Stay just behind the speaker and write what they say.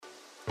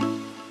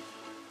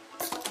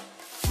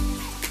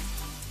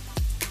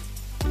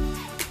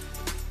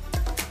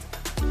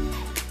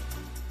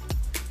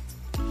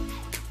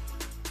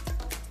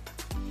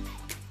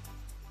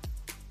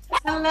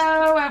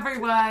Hello,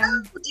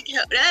 everyone.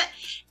 Dakota,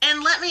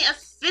 and let me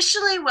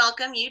officially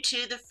welcome you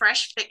to the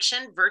Fresh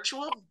Fiction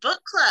Virtual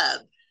Book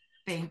Club.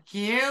 Thank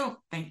you.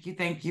 Thank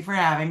you for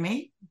having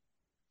me.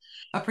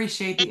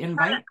 Appreciate And the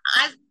invite.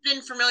 I've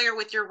been familiar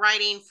with your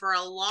writing for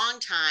a long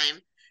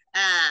time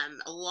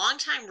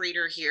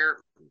reader here.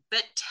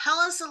 But tell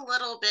us a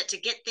little bit to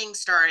get things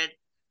started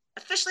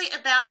officially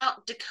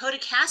about Dakota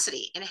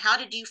Cassidy and how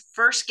did you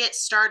first get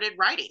started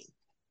writing?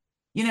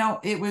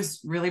 It was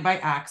really by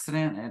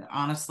accident. It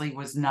honestly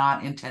was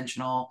not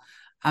intentional.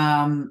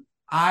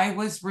 I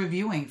was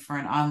reviewing for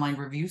an online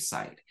review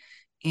site,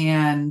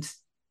 and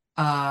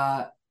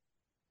uh,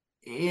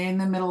 in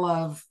the middle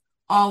of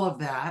all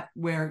of that,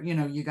 where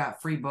you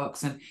got free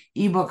books and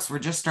ebooks were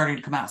just starting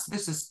to come out. So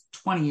this is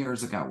 20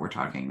 years ago. We're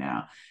talking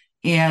now,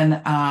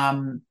 and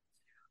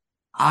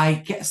I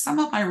guess some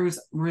of my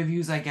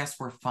reviews, I guess,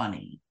 were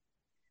funny.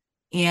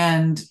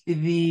 And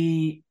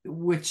the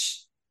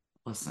which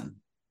listen,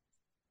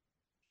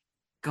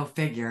 go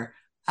figure.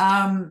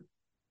 um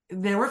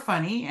they were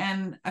funny,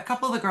 and a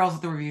couple of the girls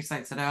at the review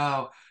site said,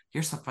 "Oh,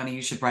 you're so funny,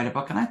 you should write a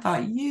book." And I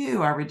thought,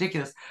 you are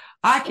ridiculous.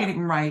 I can't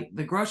even write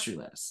the grocery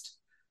list,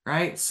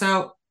 right?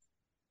 So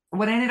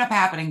what ended up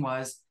happening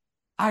was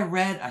I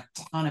read a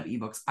ton of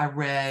ebooks. I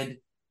read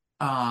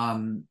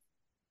um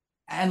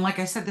and like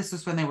I said, this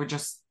was when they were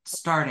just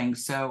starting.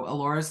 So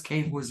Alora's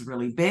Cave was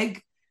really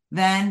big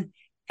then,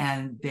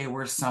 and there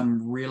were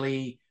some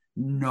really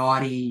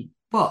naughty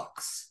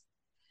books.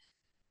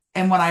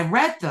 And when I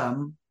read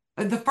them,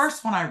 the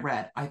first one I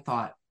read, I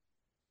thought,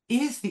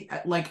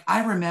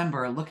 I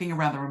remember looking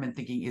around the room and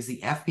thinking, is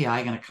the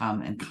FBI going to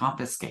come and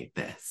confiscate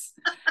this?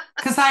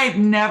 Because I had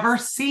never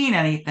seen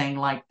anything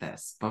like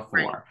this Right.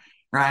 before,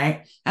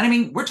 right? And I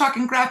mean, we're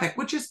talking graphic,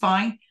 which is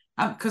fine,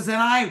 because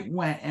then I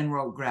went and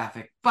wrote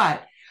graphic.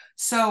 But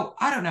so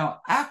I don't know,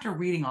 after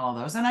reading all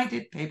of those, and I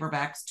did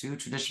paperbacks too,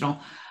 traditional,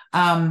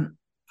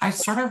 I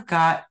sort of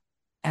got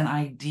an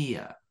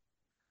idea.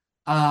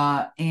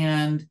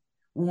 And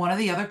one of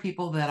the other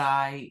people that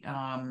I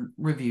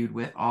reviewed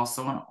with,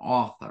 also an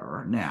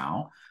author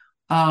now,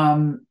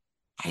 um,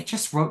 I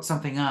just wrote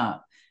something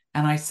up,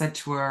 and I said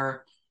to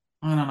her,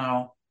 I don't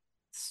know,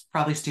 it's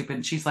probably stupid.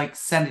 And she's like,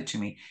 send it to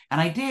me. And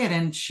I did.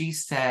 And she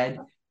said,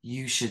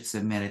 you should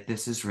submit it.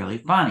 This is really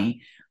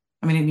funny.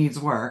 I mean, it needs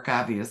work,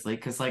 obviously,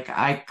 because like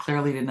I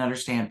clearly didn't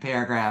understand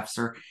paragraphs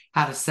or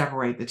how to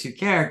separate the two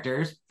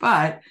characters.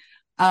 But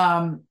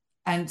and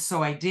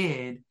so I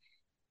did.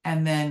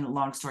 And then,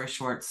 long story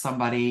short,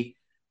 somebody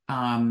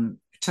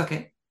took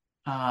it.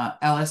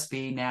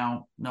 LSB,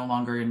 now no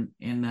longer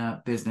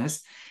in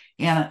business,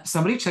 and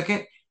somebody took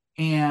it,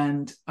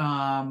 and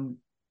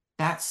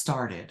that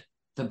started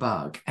the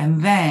bug.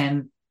 And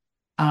then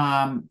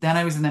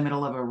I was in the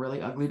middle of a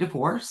really ugly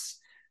divorce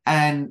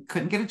and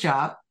couldn't get a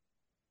job.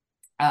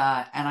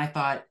 And I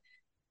thought,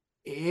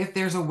 if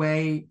there's a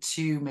way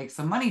to make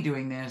some money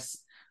doing this,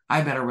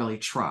 I better really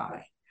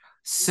try.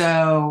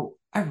 So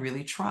I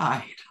really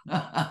tried.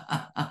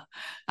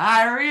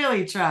 I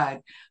really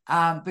tried,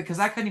 because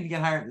I couldn't even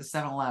get hired at the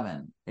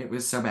 7-Eleven. It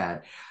was so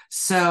bad.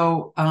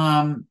 So,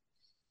 again,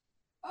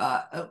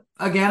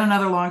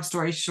 another long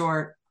story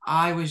short,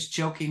 I was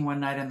joking one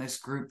night in this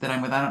group that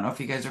I'm with. I don't know if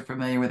you guys are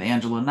familiar with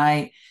Angela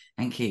Knight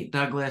and Kate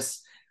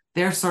Douglas.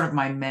 They're sort of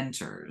my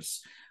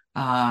mentors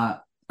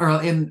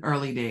in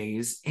early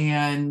days.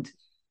 And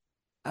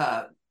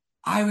uh,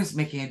 I was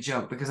making a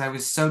joke because I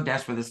was so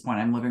desperate at this point.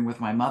 I'm living with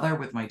my mother,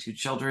 with my two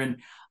children.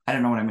 I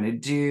don't know what I'm going to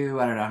do.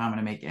 I don't know how I'm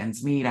going to make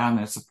ends meet, how I'm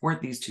going to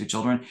support these two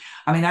children.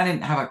 I mean, I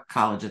didn't have a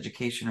college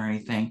education or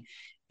anything,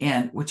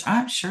 and which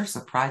I'm sure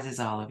surprises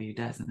all of you,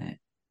 doesn't it?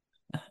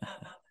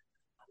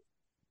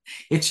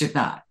 It should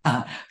not,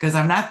 because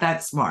I'm not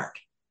that smart.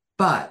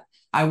 But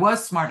I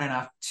was smart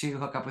enough to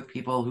hook up with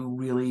people who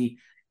really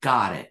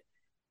got it.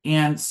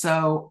 And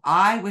so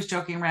I was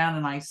joking around,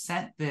 and I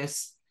sent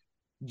this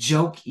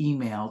joke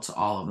email to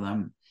all of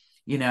them,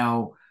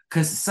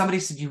 because somebody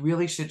said you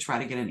really should try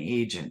to get an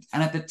agent.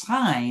 And at the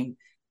time,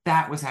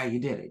 that was how you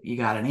did it. You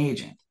got an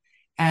agent.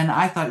 And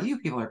I thought, you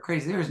people are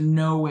crazy. There is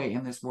no way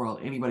in this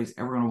world anybody's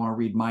ever going to want to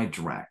read my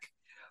direct.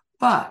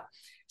 But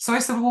so I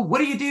said, well, what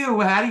do you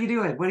do? How do you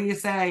do it? What do you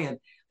say? And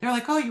they're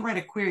like, oh, you write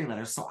a query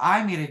letter. So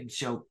I made a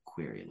joke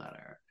query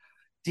letter.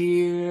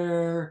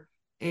 Dear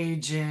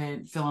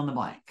agent, fill in the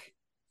blank.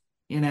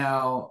 You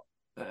know,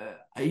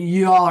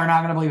 you all are not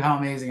going to believe how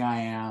amazing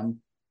I am.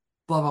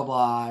 Blah, blah,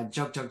 blah.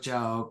 Joke, joke,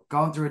 joke.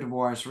 Going through a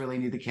divorce, really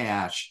need the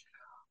cash.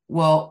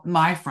 Well,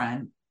 my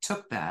friend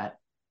took that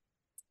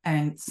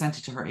and sent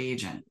it to her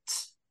agent,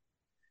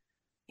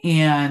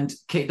 and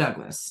Kate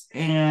Douglas.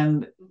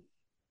 And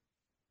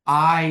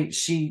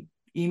she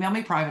emailed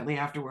me privately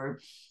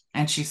afterward,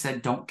 and she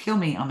said, don't kill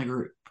me on the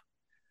group,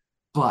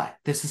 but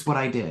this is what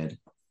I did.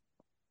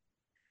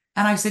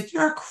 And I said,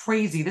 you're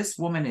crazy. This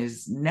woman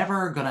is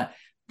never gonna,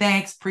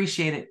 thanks,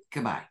 appreciate it,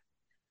 goodbye.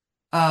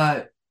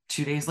 Uh,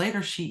 2 days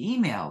later, she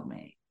emailed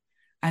me,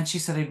 and she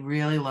said, I'd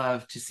really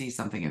love to see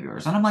something of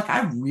yours. And I'm like,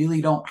 I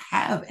really don't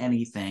have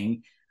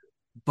anything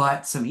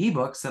but some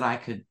ebooks that I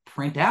could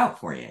print out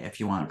for you if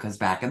you want. Because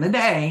back in the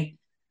day,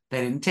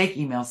 They didn't take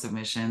email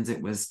submissions.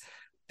 It was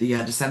you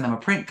had to send them a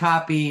print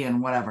copy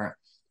and whatever.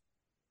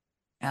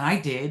 And I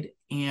did.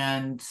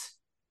 And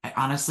I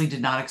honestly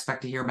did not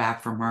expect to hear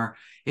back from her.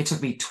 It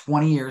took me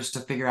 20 years to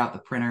figure out the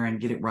printer and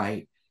get it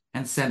right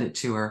and send it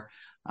to her.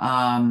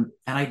 And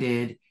I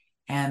did.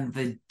 And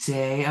the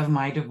day of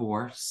my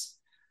divorce,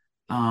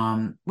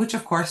 which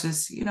of course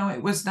is,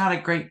 it was not a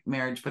great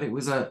marriage, but it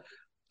was a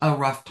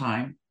rough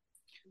time,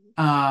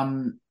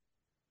 um,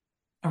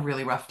 a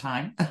really rough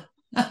time.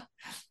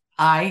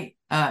 I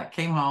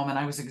came home and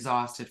I was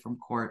exhausted from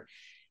court.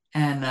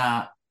 And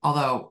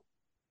although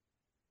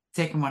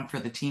taking one for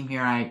the team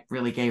here, I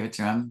really gave it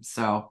to him.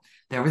 So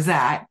there was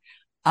that.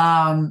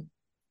 Um,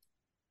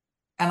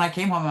 and I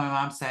came home and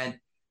my mom said,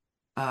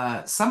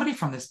 somebody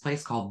from this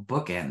place called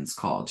Bookends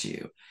called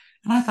you.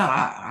 And I thought,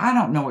 I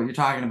don't know what you're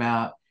talking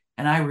about.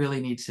 And I really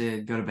need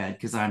to go to bed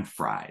because I'm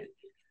fried.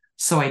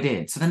 So I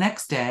did. So the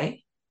next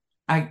day,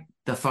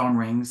 the phone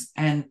rings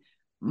and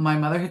my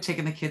mother had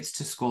taken the kids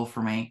to school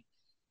for me.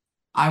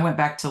 I went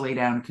back to lay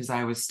down because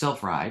I was still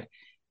fried.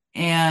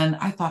 And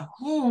I thought,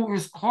 who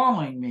is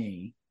calling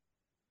me?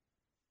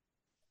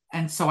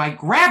 And so I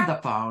grabbed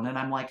the phone and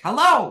I'm like,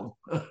 hello.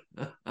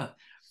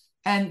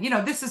 And,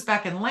 this is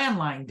back in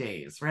landline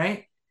days,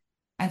 right?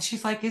 And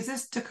she's like, is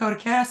this Dakota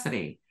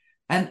Cassidy?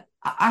 And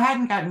I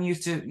hadn't gotten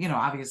used to,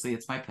 obviously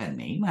it's my pen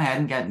name. I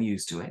hadn't gotten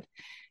used to it.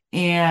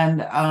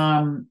 And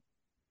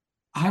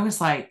I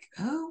was like,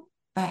 who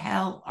the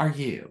hell are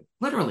you?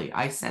 Literally,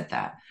 I said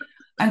that.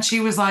 And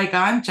she was like,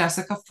 I'm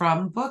Jessica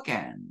from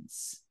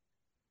Bookends.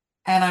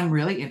 And I'm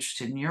really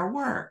interested in your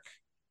work.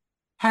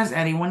 Has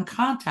anyone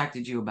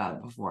contacted you about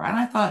it before? And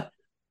I thought,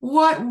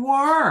 what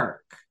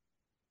work?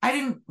 I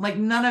didn't like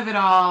none of it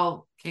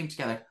all came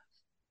together.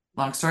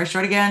 Long story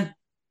short again,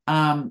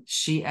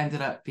 she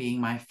ended up being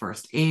my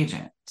first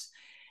agent.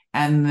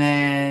 And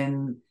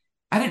then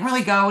I didn't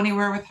really go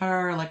anywhere with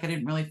her. Like I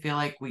didn't really feel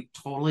like we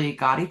totally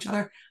got each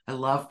other. I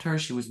loved her.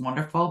 She was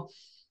wonderful.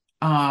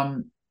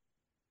 Um,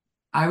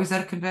 I was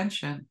at a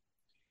convention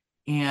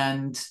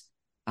and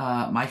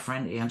my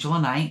friend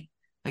Angela Knight,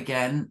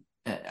 again,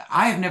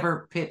 I have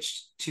never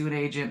pitched to an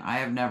agent. I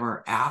have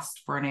never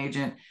asked for an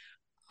agent.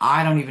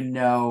 I don't even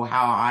know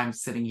how I'm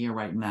sitting here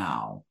right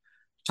now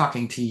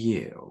talking to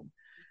you.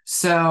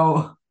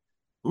 So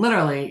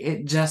literally,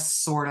 it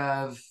just sort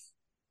of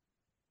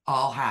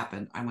all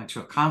happened. I went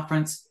to a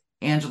conference.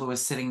 Angela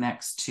was sitting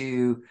next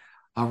to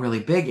a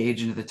really big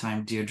agent at the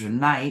time, Deirdre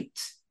Knight.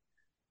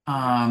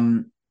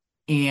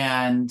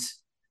 And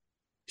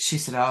she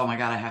said, oh my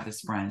God, I have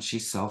this friend.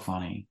 She's so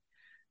funny.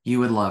 You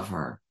would love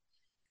her.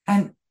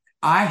 And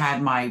I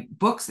had my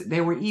books,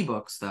 they were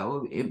ebooks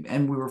though,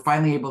 and we were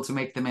finally able to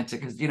make them into,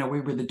 because, we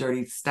were the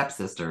dirty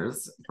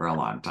stepsisters for a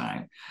long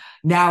time.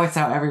 Now it's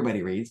how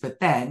everybody reads.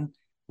 But then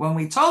when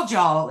we told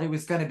y'all it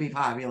was going to be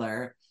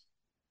popular,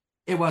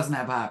 it wasn't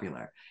that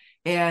popular.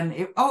 And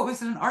it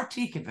was an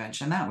RT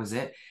convention. That was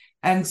it.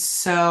 And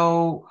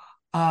so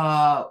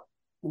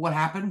what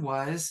happened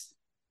was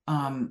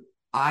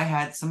I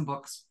had some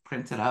books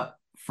printed up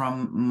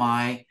from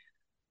my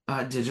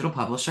digital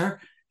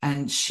publisher,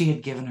 and she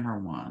had given her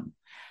one.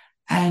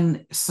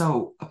 And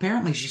so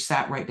apparently she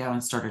sat right down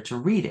and started to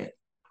read it.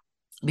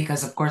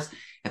 Because, of course,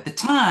 at the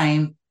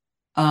time,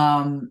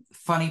 funny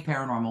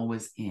paranormal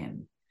was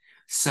in.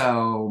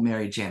 So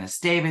Mary Janice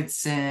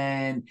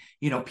Davidson,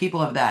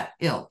 people of that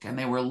ilk, and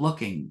they were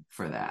looking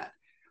for that.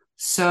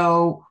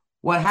 So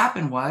what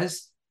happened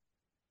was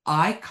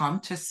I come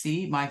to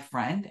see my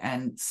friend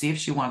and see if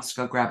she wants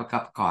to go grab a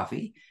cup of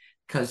coffee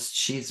because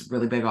she's a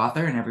really big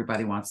author and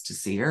everybody wants to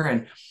see her.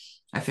 And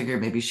I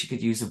figured maybe she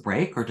could use a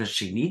break, or does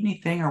she need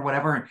anything or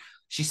whatever? And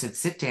she said,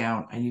 sit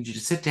down. I need you to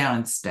sit down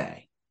and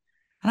stay.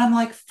 And I'm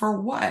like, for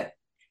what?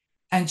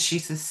 And she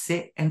says,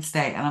 sit and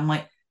stay. And I'm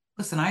like,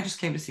 listen, I just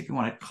came to see if you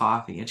wanted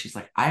coffee. And she's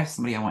like, I have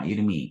somebody I want you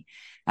to meet.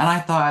 And I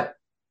thought,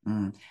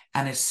 And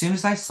as soon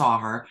as I saw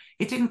her,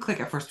 it didn't click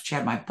at first, but she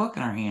had my book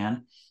in her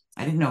hand.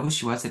 I didn't know who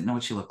she was, didn't know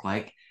what she looked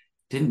like,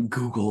 didn't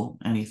Google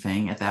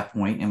anything at that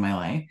point in my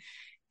life.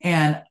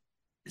 And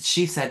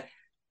she said,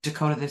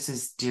 Dakota, this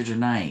is Deirdre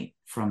Knight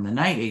from the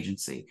Knight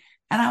Agency.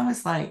 And I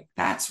was like,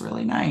 that's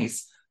really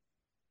nice.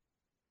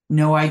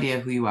 No idea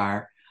who you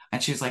are.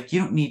 And she was like, you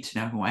don't need to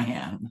know who I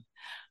am.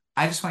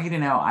 I just want you to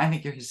know I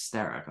think you're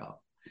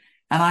hysterical.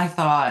 And I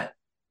thought,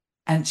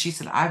 and she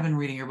said, I've been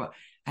reading your book.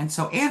 And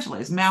so Angela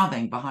is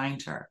mouthing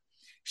behind her,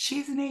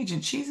 she's an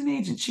agent, she's an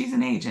agent, she's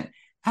an agent.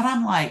 And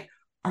I'm like,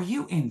 are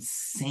you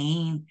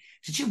insane?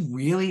 Did you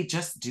really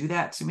just do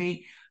that to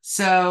me?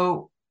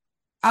 So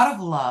out of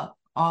love,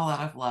 all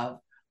out of love,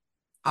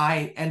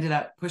 I ended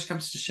up, push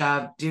comes to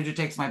shove, Deirdre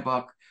takes my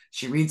book.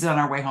 She reads it on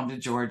our way home to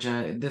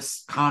Georgia.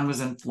 This con was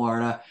in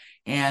Florida,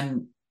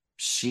 and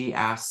she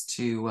asked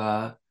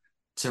to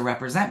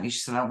represent me. She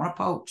said, I don't want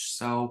to poach,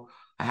 so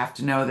I have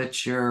to know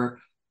that you're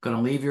going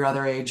to leave your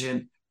other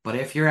agent, but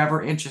if you're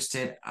ever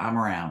interested, I'm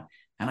around.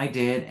 And I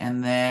did.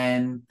 And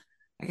then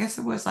I guess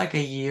it was like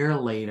a year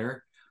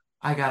later,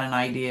 I got an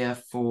idea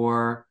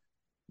for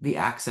The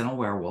Accidental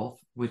Werewolf,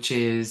 which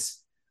is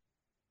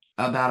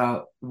about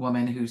a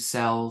woman who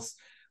sells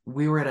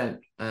we were at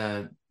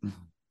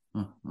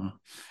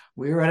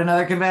we were at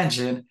another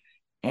convention,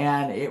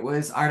 and it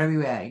was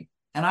RWA.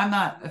 And I'm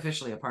not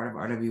officially a part of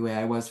RWA.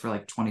 I was for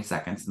like 20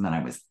 seconds, and then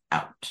I was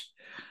out,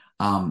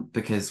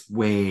 because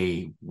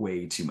way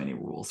too many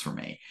rules for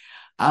me.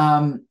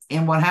 And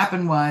what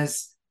happened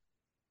was,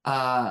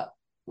 uh,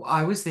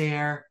 I was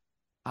there,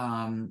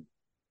 um,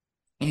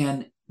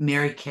 and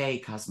Mary Kay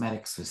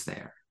Cosmetics was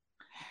there.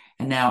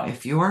 And now,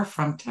 if you're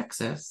from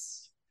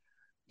Texas,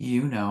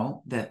 you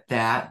know that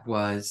that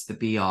was the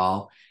be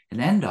all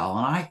and end all.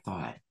 And I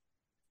thought,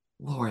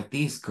 Lord,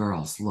 these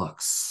girls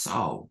look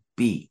so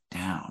beat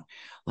down.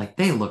 Like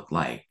they look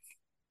like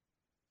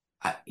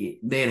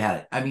they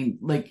had it. I mean,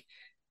 like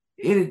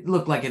it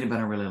looked like it had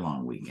been a really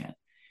long weekend.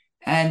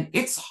 And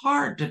it's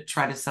hard to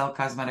try to sell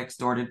cosmetics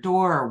door to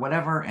door or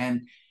whatever.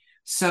 And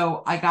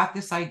so I got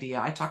this idea.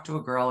 I talked to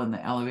a girl in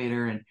the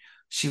elevator, and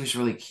she was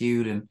really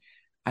cute. And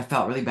I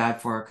felt really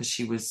bad for her because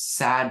she was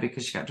sad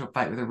because she got into a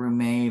fight with her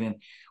roommate and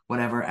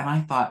whatever. And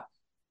I thought,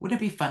 wouldn't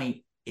it be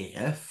funny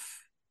if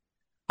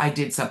I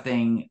did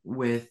something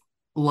with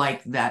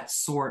like that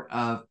sort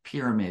of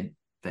pyramid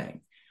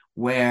thing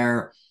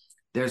where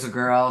there's a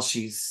girl,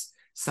 she's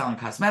selling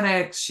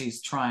cosmetics,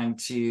 she's trying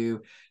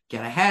to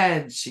get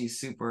ahead, she's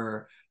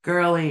super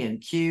girly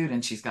and cute,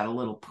 and she's got a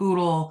little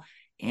poodle,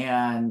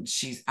 and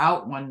she's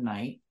out one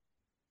night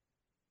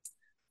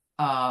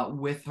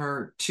with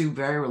her two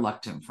very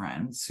reluctant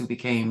friends who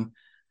became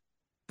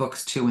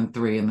books 2 and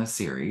 3 in the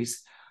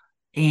series.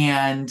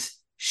 And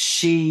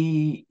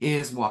she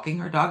is walking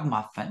her dog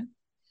Muffin,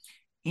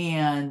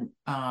 and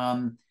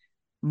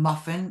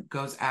Muffin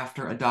goes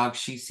after a dog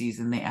she sees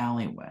in the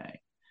alleyway.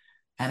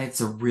 And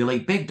it's a really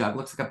big dog,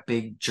 looks like a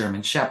big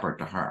German Shepherd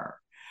to her.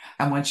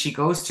 And when she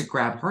goes to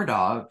grab her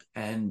dog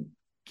and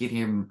get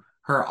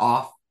her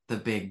off the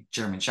big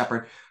German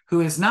Shepherd,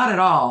 who is not at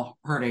all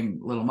hurting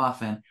little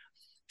Muffin,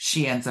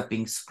 she ends up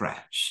being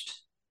scratched.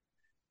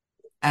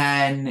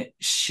 And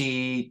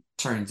she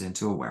turns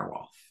into a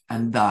werewolf.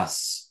 And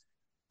thus,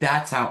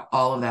 that's how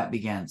all of that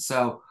began.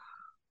 So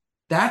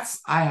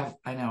I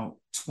know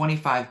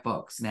 25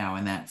 books now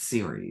in that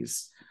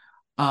series.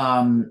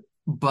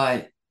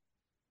 But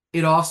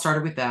it all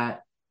started with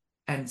that,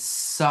 and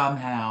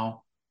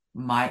somehow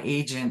my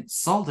agent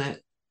sold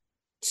it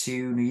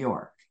to New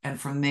York. And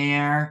from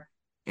there,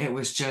 it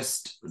was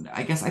just,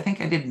 I think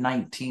I did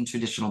 19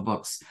 traditional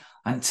books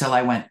until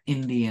I went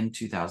indie in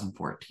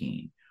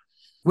 2014,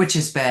 which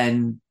has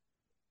been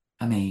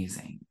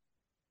amazing.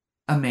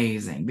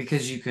 Amazing,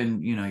 because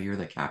you're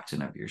the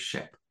captain of your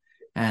ship.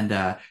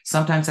 And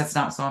sometimes that's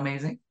not so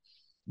amazing,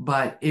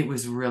 but it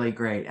was really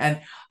great.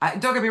 And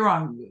don't get me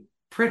wrong,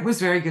 print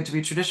was very good to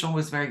me. Traditional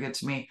was very good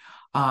to me.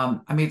 I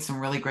made some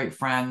really great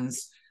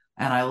friends,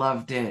 and I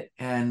loved it.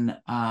 And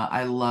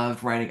I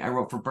loved writing. I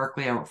wrote for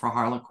Berkeley. I wrote for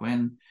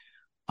Harlequin.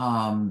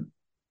 Um,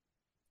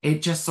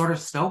 it just sort of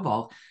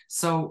snowballed.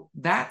 So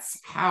that's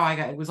how I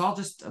got. It was all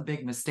just a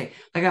big mistake.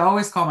 Like I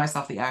always call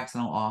myself the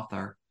accidental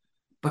author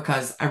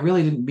because I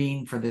really didn't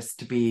mean for this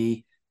to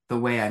be the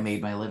way I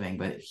made my living,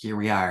 but here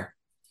we are.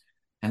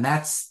 And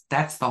that's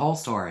the whole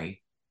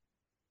story,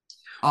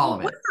 all Well,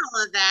 of with it.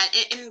 all of that,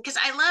 and because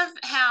I love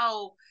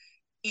how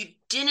you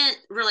didn't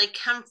really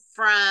come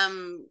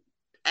from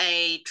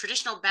a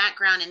traditional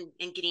background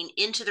and getting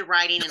into the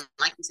writing, and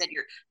like you said,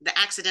 you're the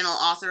accidental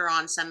author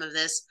on some of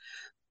this,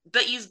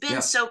 but you've been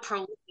Yep. so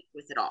prolific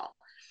with it all.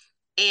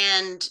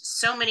 And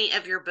so many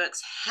of your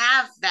books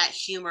have that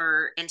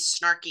humor and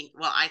snarking,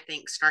 well, I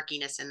think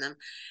snarkiness in them,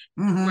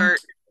 Mm-hmm. where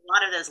a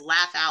lot of those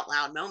laugh out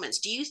loud moments.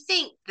 Do you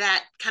think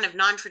that kind of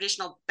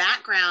non-traditional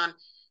background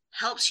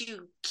helps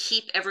you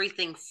keep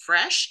everything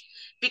fresh?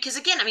 Because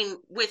again, I mean,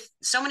 with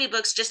so many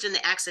books just in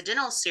the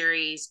accidental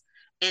series,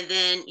 and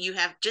then you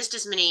have just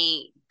as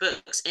many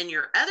books in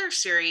your other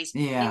series, I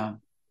mean, Yeah.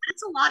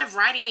 that's a lot of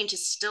writing to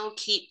still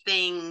keep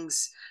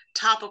things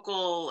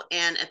topical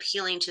and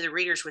appealing to the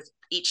readers with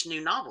each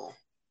new novel.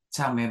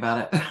 Tell me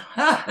about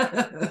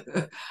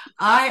it.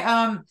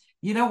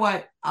 You know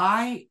what?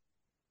 I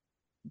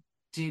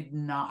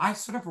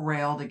sort of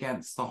railed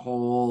against the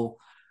whole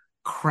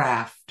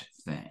craft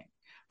thing.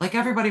 Like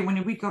everybody,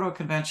 when we'd go to a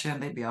convention,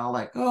 they'd be all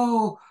like,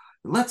 oh,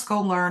 let's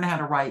go learn how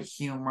to write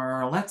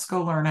humor. Let's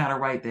go learn how to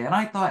write that. And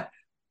I thought,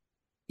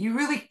 you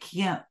really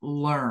can't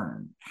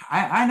learn.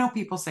 I know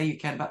people say you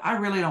can, but I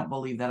really don't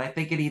believe that. I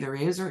think it either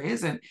is or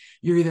isn't.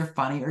 You're either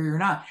funny or you're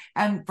not.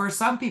 And for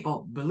some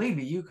people, believe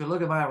me, you could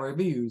look at my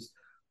reviews,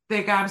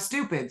 think I'm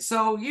stupid.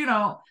 So,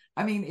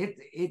 I mean,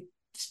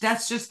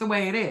 that's just the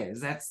way it is.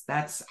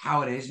 That's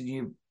how it is. And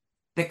you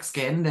thick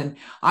skinned, and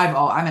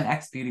I'm an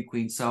ex beauty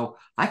queen, so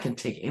I can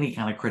take any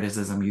kind of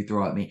criticism you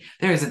throw at me.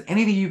 There isn't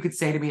anything you could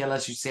say to me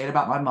unless you say it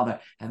about my mother,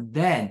 and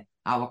then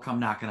I will come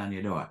knocking on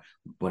your door.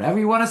 Whatever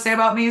you want to say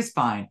about me is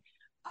fine.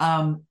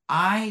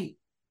 I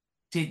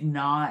did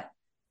not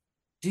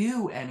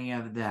do any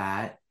of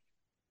that.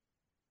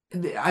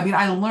 I mean,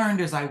 I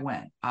learned as I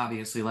went,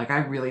 obviously. Like, I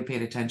really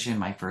paid attention in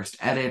my first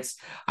edits.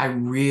 I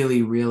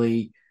really,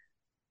 really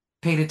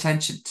paid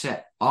attention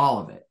to all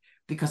of it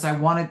because I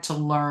wanted to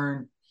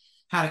learn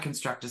how to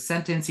construct a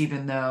sentence,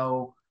 even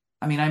though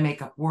I mean, I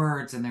make up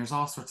words and there's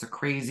all sorts of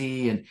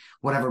crazy and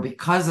whatever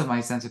because of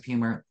my sense of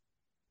humor.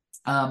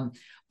 Um,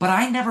 but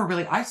I never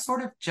really, I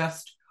sort of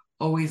just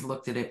always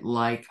looked at it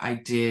like I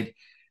did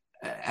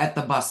at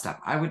the bus stop.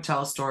 I would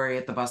tell a story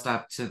at the bus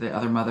stop to the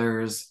other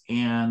mothers,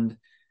 and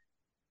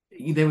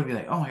they would be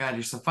like, "Oh my God,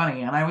 you're so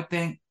funny." And I would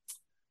think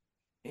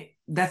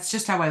that's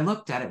just how I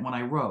looked at it when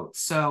I wrote.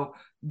 So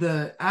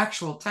the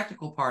actual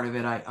technical part of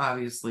it, I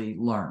obviously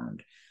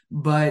learned,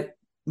 but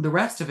the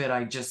rest of it,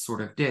 I just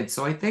sort of did.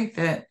 So I think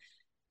that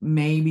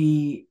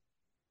maybe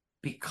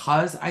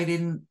because I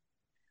didn't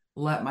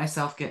let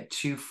myself get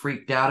too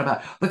freaked out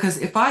about, because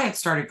if I had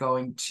started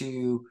going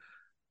to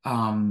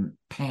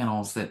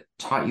panels that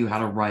taught you how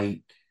to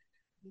write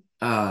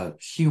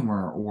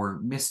humor or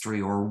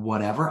mystery or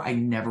whatever, I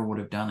never would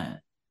have done it.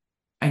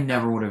 I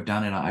never would have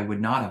done it. I would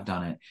not have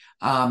done it.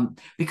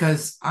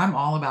 Because I'm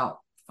all about,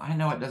 I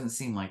know it doesn't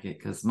seem like it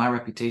because my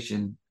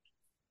reputation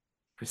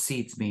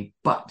precedes me,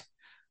 but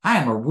I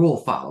am a rule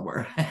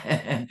follower.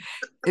 And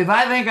if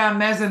I think I'm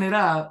messing it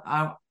up,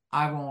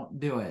 I won't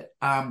do it.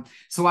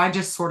 So I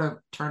just sort of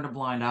turned a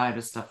blind eye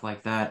to stuff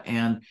like that.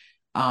 And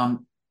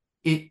um,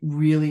 it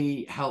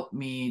really helped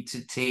me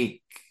to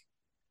take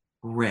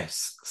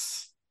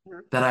risks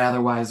Mhm. that I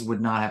otherwise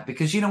would not have.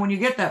 Because, when you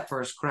get that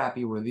first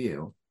crappy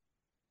review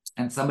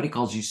and somebody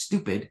calls you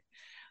stupid,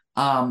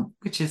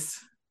 which is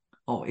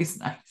always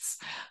nice.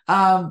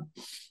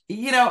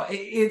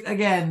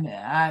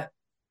 Again,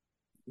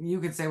 you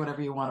can say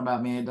whatever you want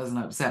about me. It doesn't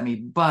upset me,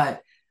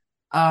 but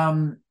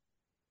um,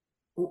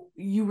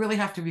 you really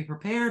have to be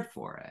prepared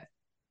for it,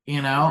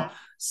 you know? Mhm.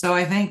 So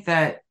I think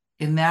that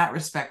in that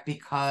respect,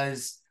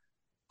 because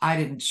I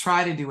didn't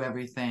try to do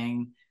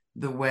everything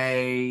the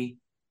way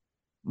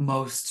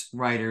most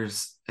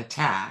writers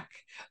attack,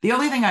 the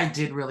only thing I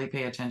did really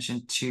pay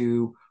attention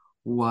to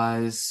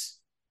was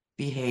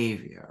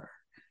behavior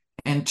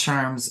in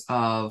terms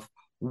of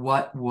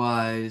what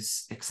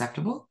was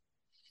acceptable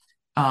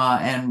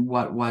and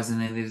what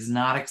wasn't. And it is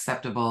not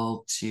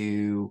acceptable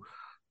to,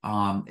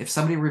 if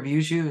somebody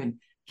reviews you and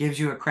gives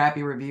you a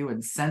crappy review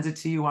and sends it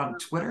to you on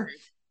Twitter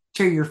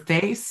to your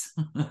face,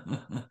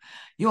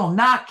 you'll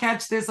not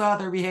catch this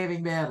author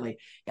behaving badly.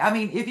 I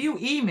mean, if you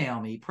email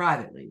me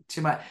privately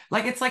to my,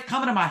 like, it's like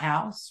coming to my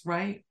house,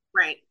 right?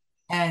 Right.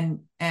 And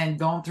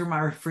going through my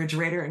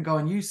refrigerator and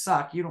going, you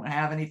suck, you don't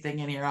have anything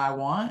in here I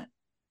want,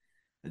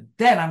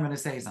 then I'm going to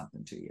say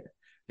something to you.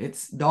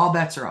 It's all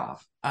bets are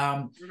off.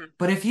 Mhm.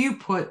 But if you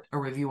put a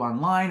review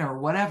online or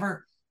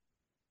whatever,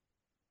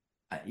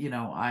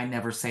 I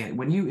never say it.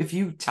 If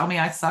you tell me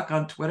I suck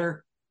on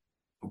Twitter,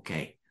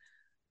 okay,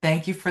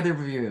 thank you for the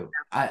review.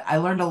 I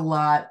learned a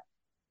lot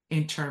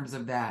in terms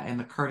of that and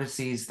the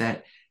courtesies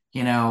that,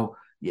 and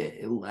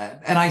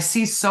I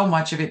see so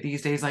much of it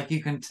these days. Like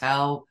you can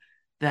tell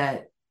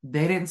that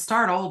they didn't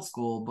start old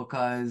school,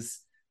 because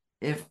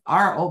if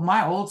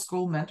my old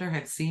school mentor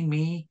had seen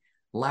me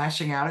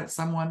lashing out at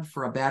someone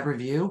for a bad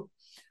review,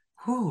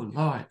 whoo,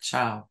 Lord,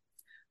 child,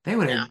 they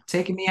would Yeah. have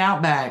taken me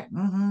out back.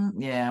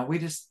 Yeah, we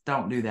just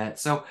don't do that.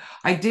 So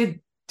I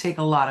did take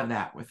a lot of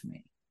that with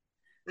me.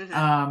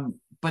 Mhm.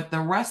 But the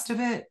rest of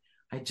it,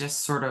 I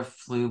just sort of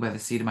flew by the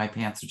seat of my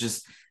pants, which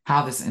is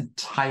how this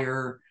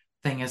entire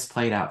thing has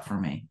played out for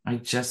me. I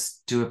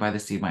just do it by the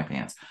seat of my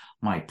pants.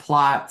 My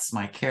plots,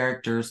 my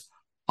characters,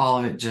 all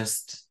of it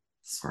just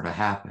sort of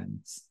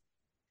happens.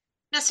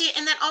 Now, see,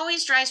 and that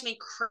always drives me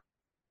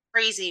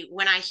crazy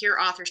when I hear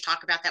authors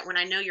talk about that, when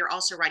I know you're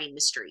also writing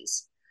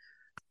mysteries.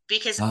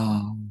 Because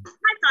Um, my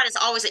thought is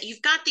always that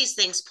you've got these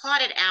things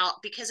plotted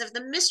out because of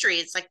the mystery.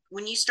 It's like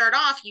when you start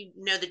off, you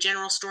know the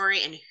general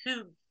story and the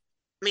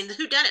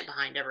who done it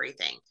behind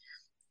everything.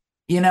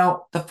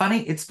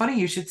 it's funny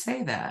you should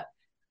say that.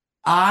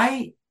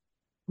 I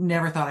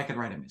never thought I could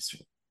write a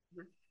mystery.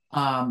 Mhm.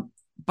 Um,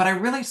 but I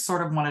really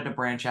sort of wanted to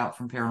branch out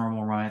from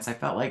paranormal romance. I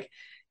felt like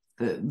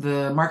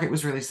the market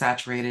was really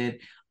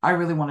saturated. I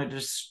really wanted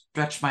to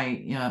stretch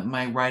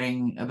my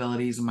writing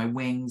abilities and my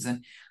wings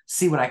and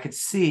see what I could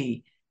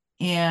see.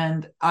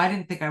 And I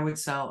didn't think I would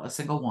sell a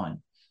single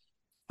one.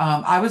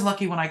 I was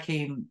lucky when I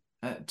came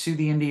to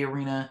the indie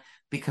arena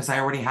because I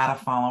already had a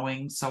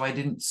following, so I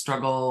didn't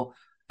struggle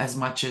as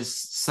much as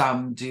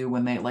some do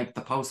when they, like,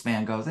 the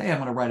postman goes, "Hey, I'm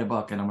going to write a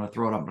book and I'm going to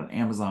throw it up on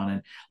Amazon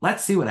and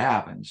let's see what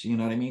happens." You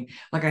know what I mean?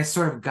 Like I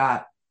sort of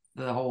got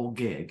the whole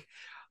gig.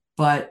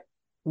 But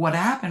what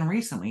happened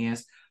recently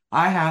is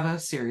I have a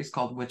series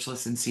called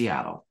Witchless in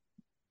Seattle,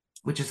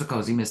 which is a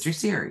cozy mystery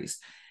series.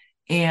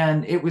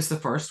 And it was the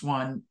first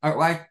one,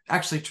 or I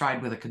actually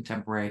tried with a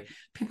contemporary.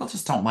 People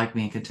just don't like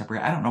me in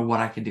contemporary. I don't know what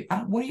I can do.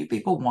 What do you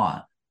people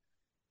want?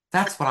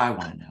 That's what I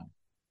want to know.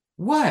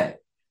 What?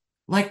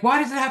 Like,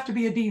 why does it have to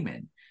be a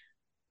demon?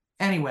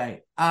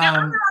 Anyway, Now,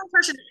 I'm the wrong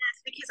person to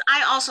ask because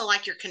I also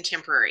like your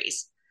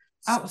contemporaries.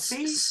 oh,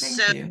 see,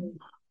 So, thank you.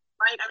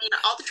 right,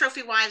 all the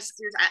trophy wives,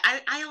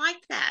 I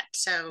like that.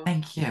 So,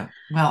 Thank you.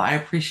 Well, I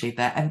appreciate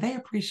that. And they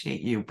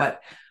appreciate you.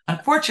 But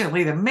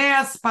unfortunately, the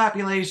mass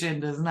population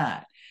does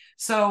not.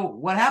 So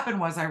what happened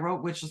was I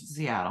wrote Witches in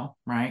Seattle,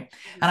 right?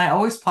 Mhm. And I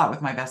always plot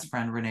with my best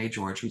friend Renee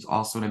George, who's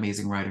also an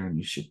amazing writer, and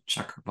you should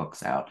check her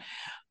books out.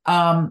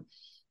 Um,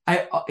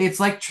 it's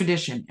like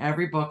tradition.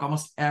 Every book,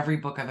 almost every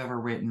book I've ever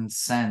written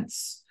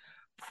since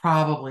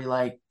probably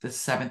like the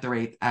seventh or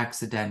eighth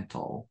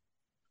accidental,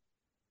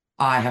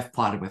 I have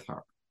plotted with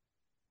her.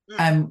 Mm.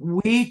 And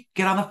we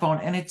get on the phone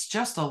and it's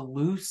just a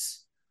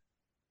loose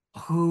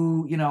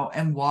who,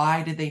 and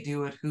why did they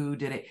do it? Who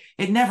did it?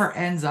 It never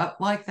ends up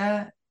like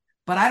that,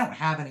 but I don't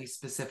have any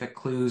specific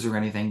clues or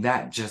anything.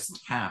 That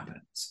just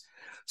happens.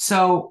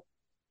 So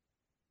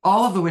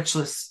all of the witch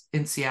lists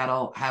in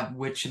Seattle have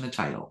witch in the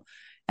title.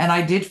 And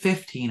I did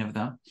 15 of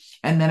them.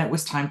 And then it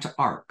was time to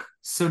arc.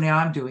 So now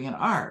I'm doing an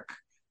arc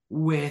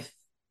with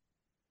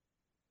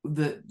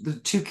the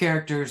two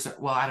characters.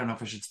 Well, I don't know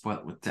if I should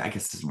spoil it. I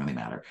guess it doesn't really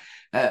matter.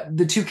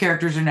 The two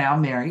characters are now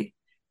married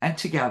and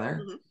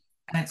together, Mhm.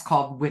 and it's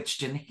called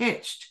Witched and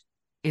Hitched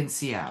in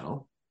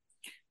Seattle.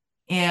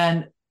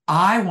 And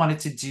I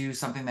wanted to do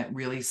something that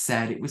really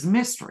said it was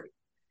mystery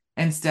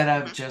instead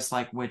of Mhm. just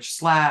like Witch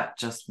Slap,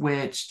 just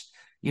Witched,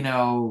 you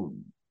know,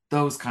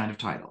 those kind of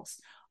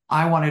titles.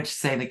 I wanted to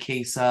say the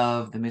case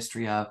of, the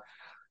mystery of.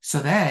 So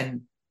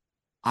then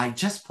I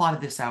just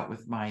plotted this out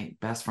with my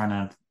best friend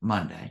on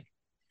Monday.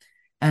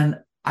 And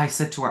I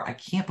said to her, I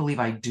can't believe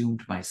I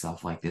doomed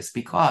myself like this,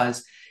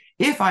 because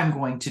if I'm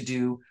going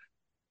to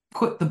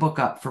put the book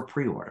up for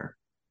pre-order,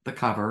 the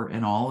cover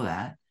and all of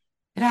that,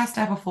 it has to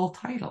have a full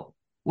title.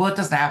 Well, it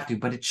doesn't have to,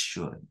 but it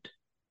should.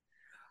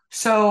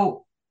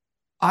 So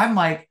I'm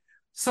like,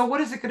 so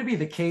what is it going to be?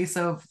 The case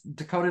of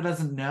Dakota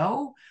doesn't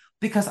know?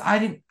 Because I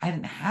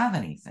didn't have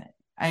anything.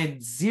 I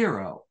had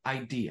zero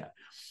idea.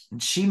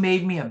 And she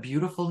made me a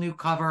beautiful new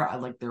cover. I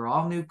like, they're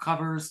all new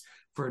covers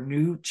for a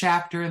new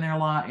chapter in their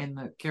life, in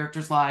the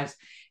characters' lives.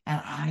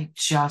 And I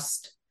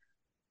just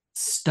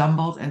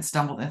stumbled and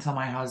stumbled until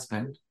my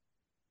husband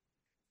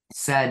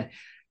said,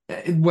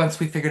 once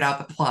we figured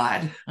out the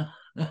plot,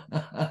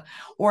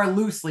 or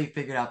loosely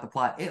figured out the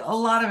plot, a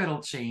lot of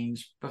it'll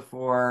change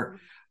before, Mhm.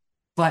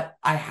 but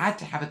I had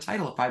to have a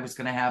title if I was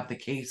going to have the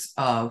case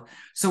of.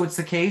 So it's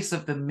the case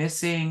of the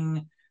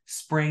missing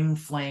spring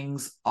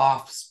fling's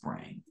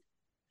offspring.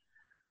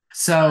 Gosh.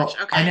 So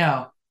I Okay.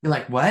 know you're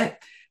like,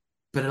 what?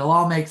 But it'll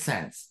all make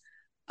sense.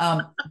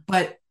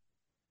 But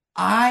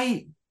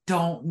I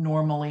don't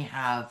normally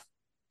have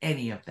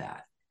any of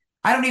that.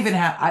 I don't even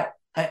have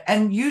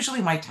and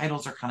usually my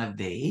titles are kind of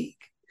vague.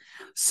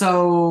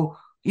 So,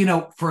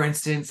 for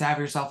instance, have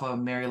yourself a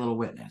merry little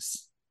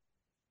witness.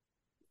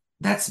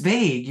 That's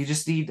vague. You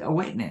just need a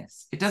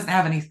witness. It doesn't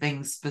have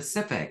anything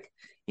specific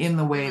in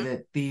the way Mhm.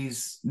 that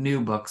these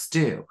new books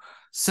do.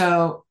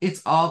 So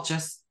it's all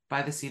just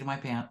by the seat of my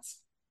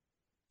pants.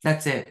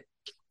 That's it.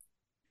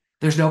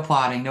 There's no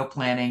plotting, no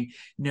planning,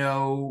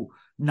 no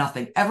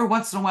nothing. Every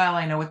once in a while,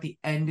 I know what the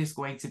end is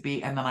going to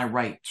be, and then I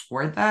write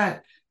toward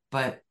that.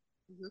 But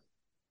Mhm.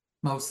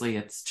 mostly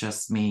it's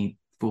just me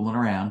fooling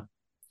around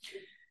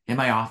in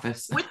my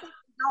office. With that,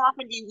 how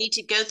often do you need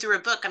to go through a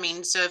book? I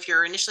mean, so if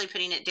you're initially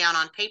putting it down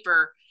on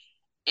paper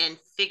and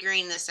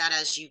figuring this out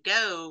as you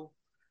go,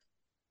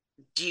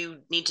 do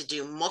you need to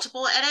do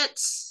multiple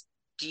edits?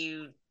 Do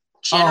you Oh,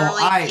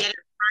 generally I get it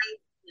right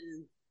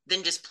and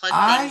then just plug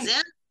things I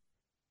in?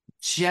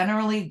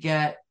 generally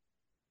get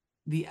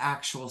the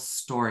actual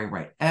story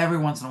right. Every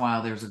once in a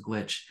while, there's a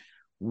glitch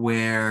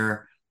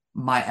where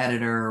my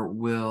editor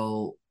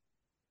will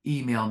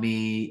email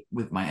me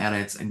with my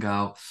edits and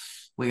go,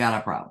 "We got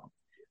a problem."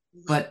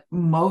 Mhm. But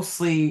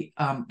mostly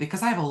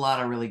because I have a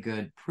lot of really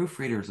good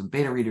proofreaders and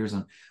beta readers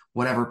and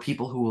whatever,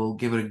 people who will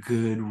give it a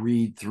good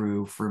read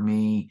through for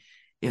me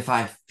if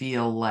I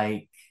feel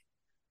like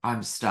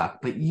I'm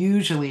stuck. But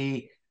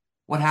usually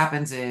what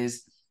happens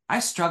is I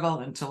struggle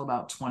until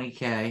about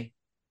 20K,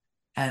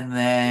 and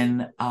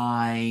then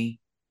I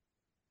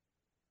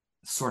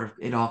sort of,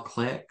 it all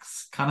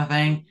clicks kind of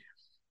thing.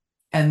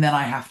 And then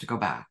I have to go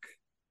back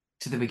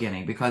to the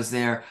beginning because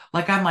they're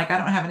like, I'm like, I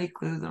don't have any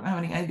clues. I don't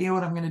have any idea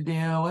what I'm going to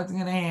do. What's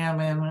going to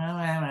happen?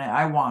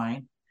 I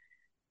whine.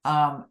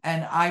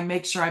 And I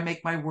make sure I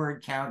make my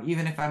word count,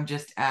 even if I'm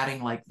just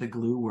adding like the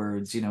glue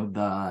words,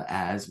 the,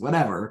 as,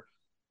 whatever,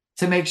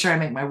 to make sure I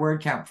make my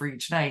word count for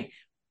each night.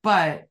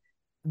 But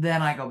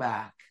then I go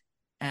back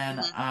and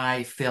Mhm.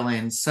 I fill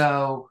in.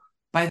 So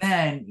by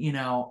then,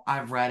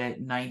 I've read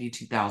it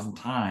 92,000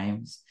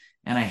 times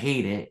and I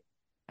hate it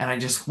and I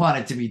just want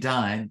it to be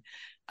done.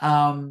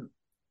 Um,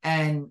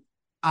 and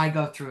I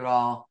go through it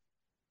all,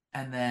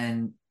 and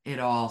then it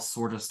all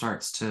sort of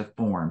starts to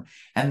form.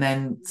 And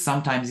then Mhm.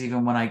 sometimes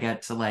even when I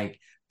get to like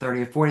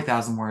 30 or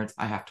 40,000 words,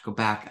 I have to go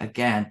back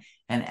again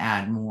and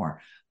add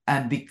more.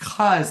 And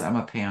because I'm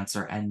a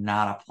pantser and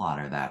not a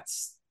plotter,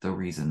 that's the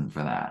reason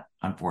for that,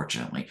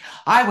 unfortunately.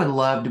 I would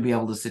love to be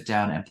able to sit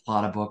down and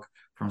plot a book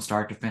from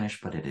start to finish,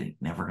 but it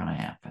ain't never going to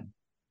happen.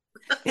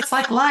 It's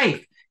like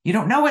life. You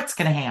don't know what's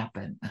going to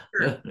happen.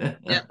 Sure.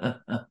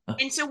 Yep.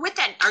 And so with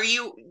that, are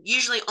you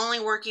usually only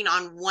working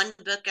on one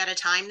book at a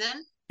time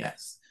then?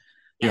 Yes.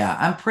 Yeah. Yeah,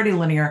 I'm pretty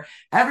linear.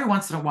 Every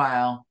once in a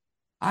while,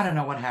 I don't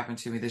know what happened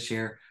to me this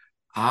year.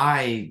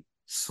 I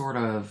sort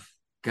of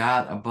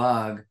got a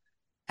bug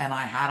and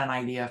I had an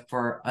idea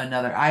for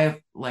another. I have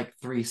like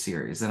three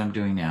series that I'm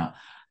doing now,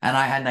 and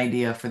I had an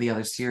idea for the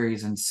other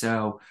series. And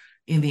so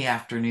in the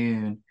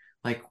afternoon,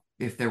 like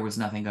if there was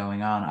nothing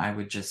going on, I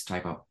would just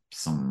type up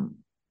some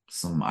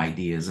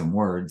ideas and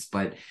words,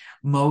 but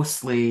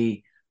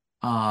mostly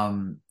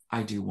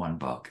I do one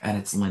book and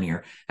it's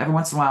linear. Every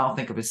once in a while I'll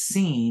think of a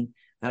scene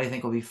that I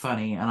think will be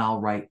funny and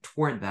I'll write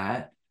toward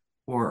that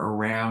or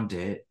around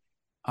it.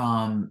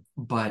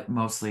 But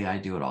mostly I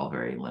do it all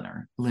very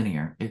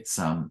linear. It's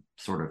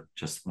sort of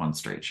just one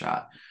straight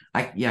shot.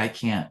 I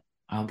can't,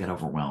 I'll get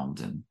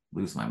overwhelmed and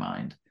lose my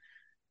mind.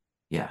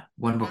 Yeah,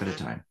 one book at a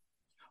Mm-hmm. time.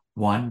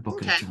 One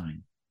book at a Okay.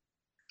 time.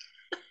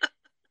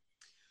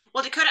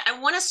 Well, Dakota, I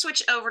want to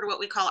switch over to what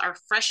we call our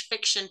fresh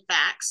fiction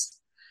facts.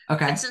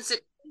 And Okay. since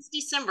it is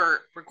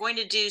December, we're going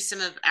to do some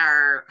of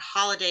our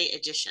holiday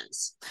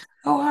editions.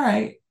 Oh, all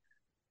right.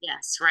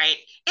 Yes, right.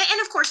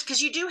 And of course,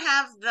 because you do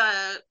have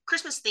the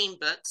Christmas themed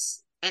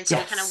books. And so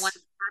we kind of want to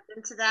Yes. tap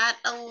into that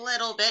a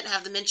little bit,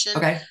 have them mention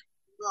Okay.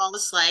 all the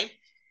sleigh.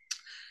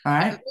 All But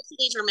right. most of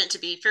these are meant to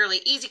be fairly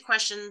easy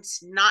questions,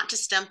 not to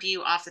stump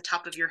you off the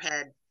top of your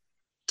head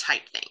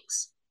type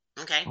things.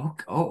 Okay.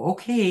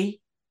 Okay.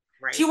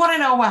 Do you Right. want to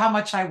know how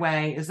much I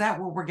weigh? Is that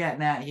what we're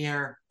getting at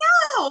here?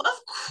 No,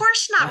 of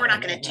course not. We're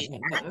not going to do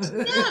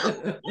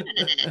that.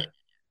 No. No.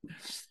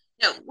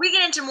 No, we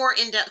get into more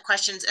in-depth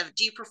questions of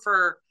do you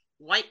prefer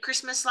white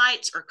Christmas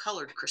lights or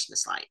colored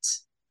Christmas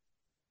lights?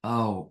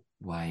 Oh,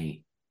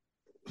 white.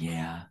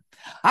 Yeah.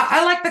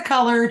 I like the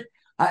colored,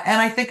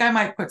 and I think I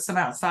might put some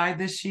outside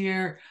this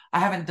year. I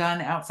haven't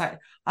done outside.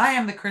 I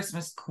am the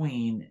Christmas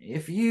queen.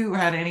 If you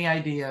had any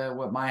idea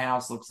what my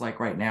house looks like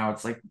right now,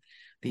 it's like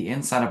the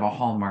inside of a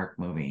Hallmark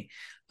movie.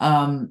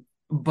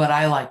 But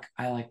I like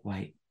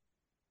white.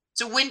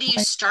 So when do you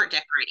White start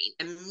decorating?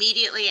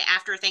 Immediately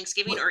after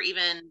Thanksgiving or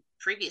even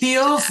previously to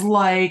feels that?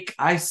 like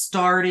I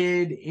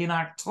started in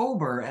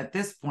October at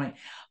this point.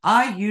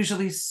 I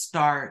usually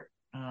start,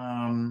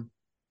 I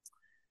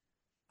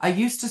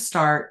used to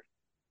start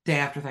day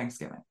after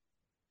Thanksgiving.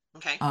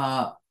 Okay.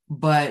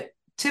 But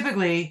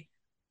typically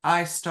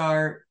I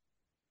start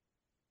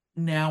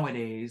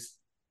nowadays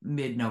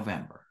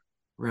mid-November,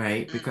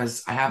 right? Mm,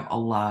 Because I have a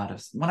lot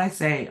of, when I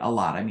say a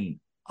lot, I mean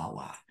a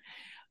lot.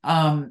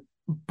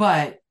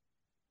 But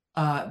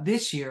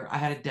this year I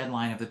had a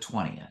deadline of the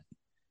 20th.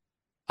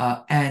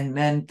 And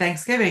then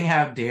Thanksgiving,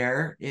 how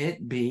dare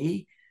it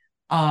be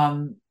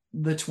the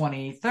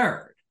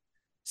 23rd.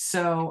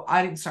 So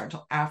I didn't start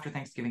until after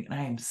Thanksgiving, and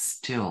I am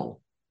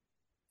still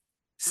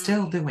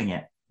mm. doing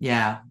it.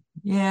 Yeah.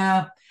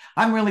 Yeah.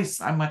 I'm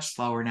much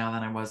slower now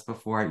than I was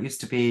before. It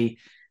used to be,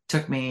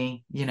 took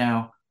me,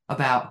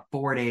 about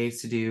 4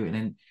 days to do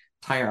an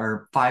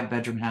entire 5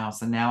 bedroom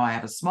house. And now I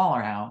have a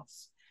smaller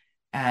house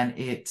and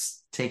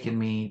it's taken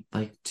me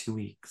like 2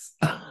 weeks.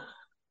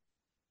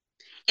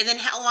 And then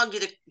how long do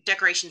the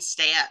decorations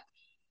stay up?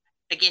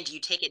 Again, do you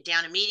take it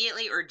down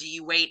immediately or do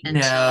you wait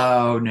until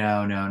No,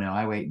 no, no, no.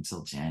 I wait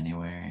until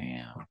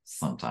January,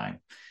 sometime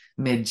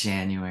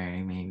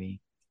mid-January,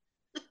 maybe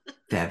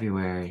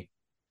February.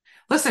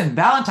 Listen,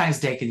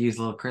 Valentine's Day could use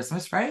a little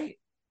Christmas, right?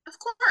 of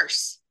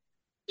course.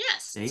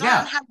 Yes, There you it's all go.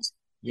 on how you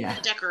do Yeah.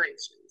 the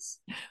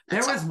decorations. There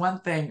That's was all. one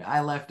thing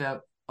I left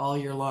up all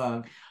year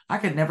long. I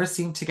could never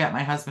seem to get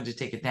my husband to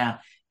take it down,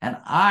 and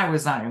I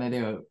was not going to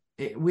do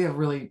we have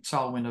really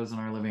tall windows in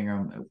our living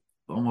room,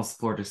 almost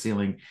floor to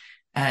ceiling,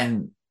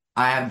 and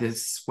I have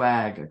this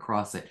swag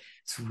across it.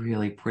 It's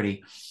really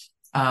pretty.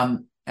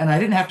 And I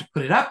didn't have to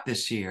put it up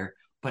this year,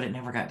 but it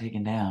never got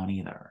taken down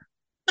either.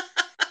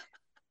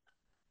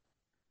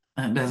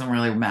 And it doesn't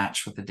really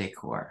match with the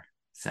decor.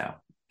 So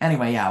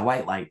anyway, yeah,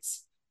 white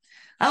lights.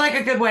 I like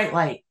a good white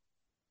light.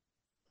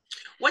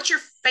 What's your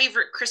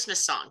favorite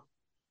Christmas song?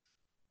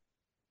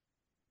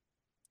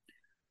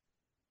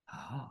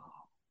 Oh,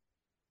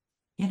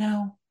 you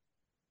know,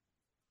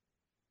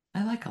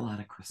 I like a lot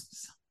of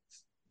Christmas songs.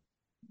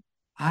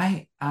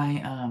 I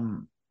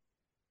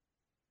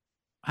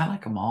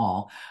like them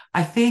all.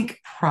 I think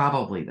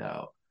probably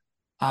though,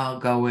 I'll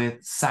go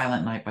with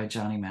Silent Night by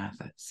Johnny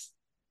Mathis.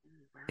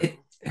 It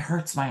Wow.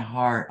 hurts my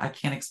heart. I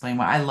can't explain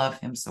why. I love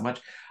him so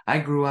much. I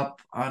grew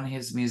up on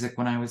his music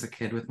when I was a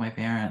kid with my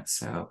parents.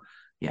 So,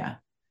 yeah.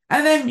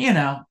 And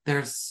then,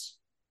 there's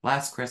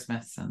Last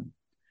Christmas and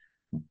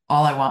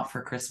All I Want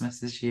for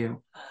Christmas Is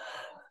You,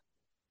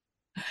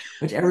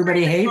 which When you're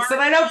everybody in the car, hates.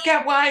 And I don't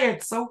get why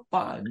it's so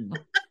fun.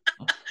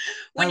 I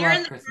when you're in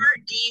love the Christmas. car,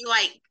 do you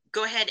like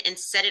go ahead and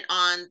set it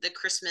on the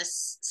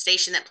Christmas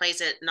station that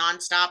plays it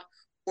nonstop,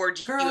 or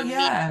do you Girl,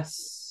 immediately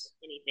yes.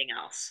 anything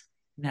else?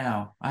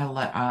 No,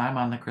 I'm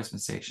on the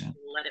Christmas station.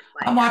 Let it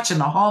I'm play. Yeah. watching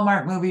the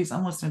Hallmark movies.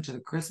 I'm listening to the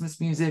Christmas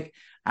music.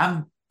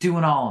 I'm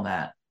doing all of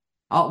that.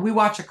 We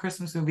watch a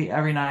Christmas movie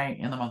every night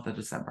in the month of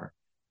December.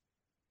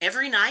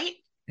 Every night?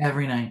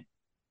 Every night.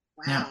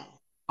 Yeah. Wow.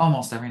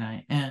 Almost every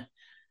night. Yeah.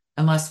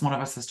 Unless one of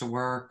us has to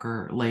work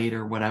or late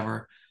or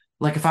whatever.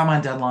 Like if I'm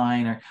on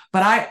deadline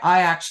but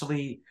I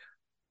actually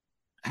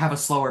have a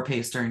slower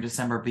pace during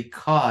December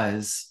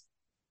because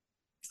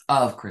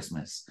of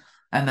Christmas,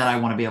 and then I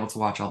want to be able to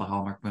watch all the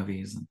Hallmark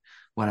movies and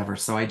whatever.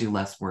 So I do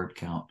less word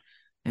count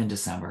in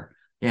December.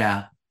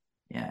 Yeah,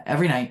 yeah,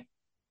 every night,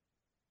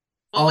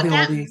 Well, all the with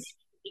that, oldies.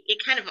 it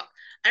kind of,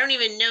 I don't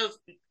even know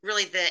if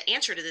really the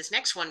answer to this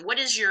next one. What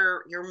is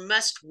your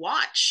must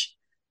watch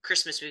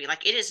Christmas movie?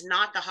 Like it is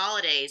not the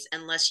holidays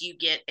unless you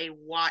get a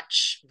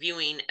watch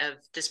viewing of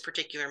this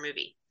particular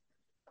movie.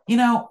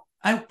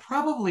 I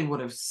probably would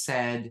have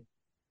said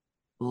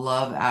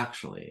Love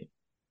Actually,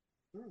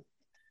 Mm.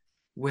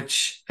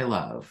 which I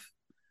love,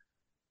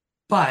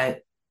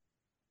 but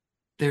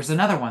there's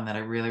another one that I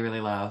really,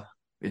 really love,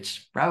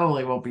 which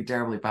probably won't be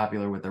terribly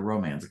popular with the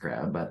romance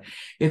crowd, but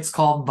it's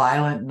called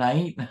Violent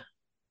Night.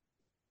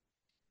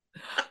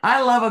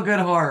 I love a good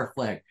horror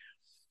flick,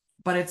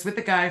 but it's with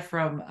the guy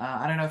from,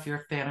 I don't know if you're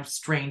a fan of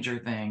Stranger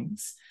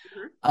Things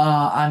Mhm.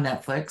 on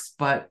Netflix,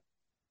 but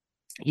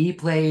he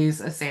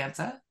plays a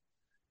Santa,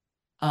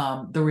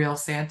 the real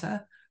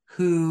Santa,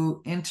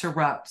 who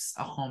interrupts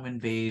a home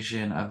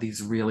invasion of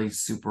these really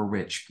super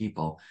rich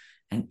people.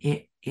 And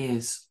it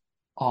is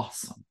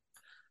awesome.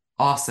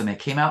 Awesome. It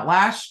came out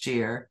last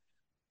year.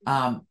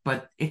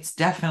 But it's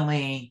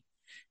definitely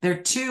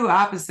they're two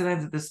opposite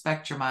ends of the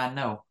spectrum, I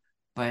know.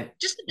 But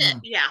Just a bit.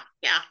 Yeah.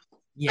 Yeah.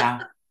 yeah,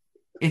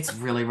 it's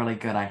really, really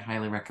good. I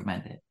highly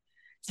recommend it.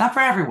 It's not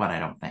for everyone, I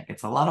don't think.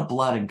 It's a lot of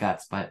blood and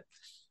guts, but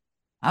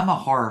I'm a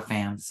horror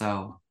fan,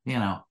 so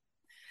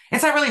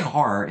it's not really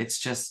horror, it's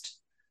just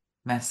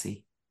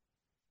messy.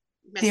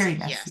 Very Messy.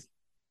 messy. Yes.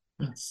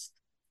 Mm, Yes.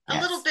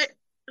 A little yes. bit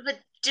of a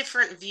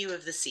different view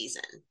of the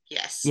season.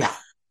 Yes. Yeah.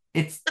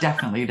 It's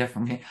definitely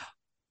different.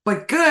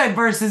 But good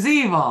versus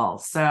evil.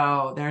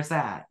 So there's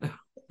that.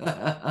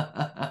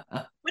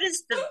 I What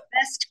is the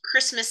best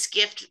Christmas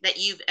gift that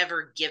you've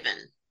ever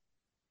given?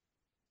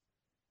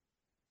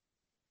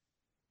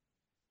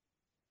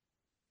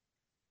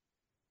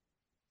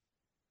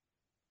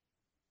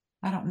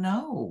 don't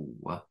know.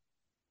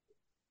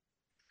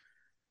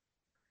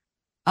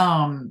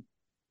 Um,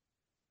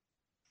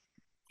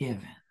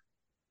 given.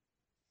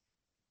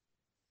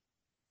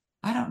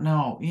 I don't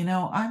know.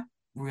 I'm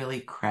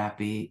really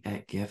crappy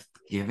at gift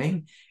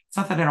giving. It's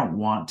not that I don't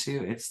want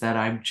to, it's that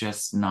I'm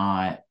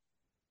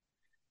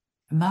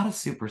not a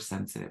super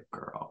sensitive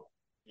girl.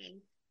 Okay.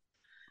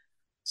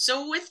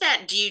 So with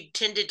that, do you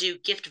tend to do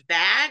gift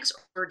bags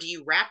or do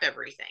you wrap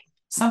everything?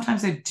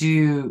 Sometimes I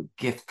do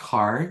gift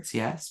cards,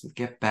 yes, with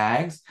gift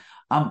bags.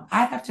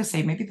 I'd have to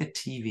say maybe the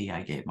TV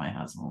I gave my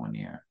husband one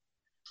year.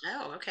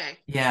 Oh, okay.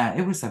 Yeah,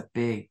 it was a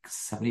big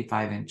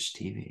 75-inch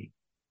TV.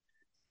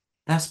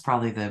 That's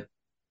probably the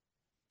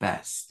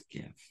best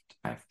gift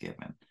I've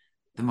given.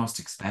 The most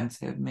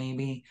expensive,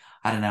 maybe.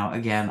 I don't know.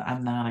 Again,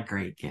 I'm not a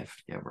great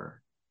gift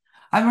giver.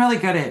 I'm really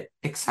good at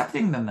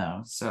accepting them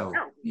though. So,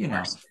 Oh, of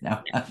course.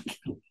 no.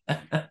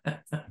 Yeah.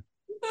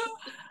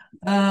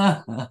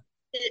 uh,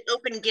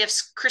 Open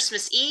gifts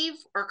Christmas Eve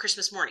or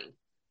Christmas morning?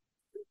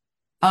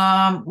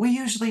 we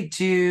usually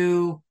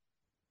do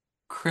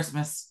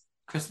Christmas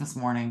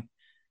morning,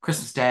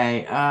 Christmas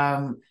Day.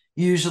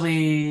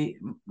 Usually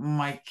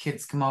my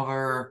kids come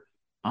over.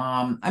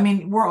 I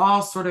mean, we're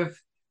all sort of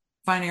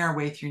finding our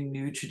way through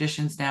new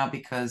traditions now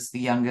because the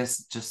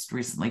youngest just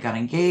recently got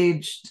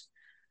engaged.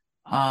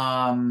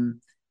 Um,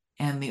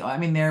 and I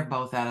mean, they're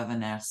both out of the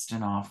nest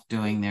and off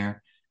doing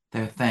their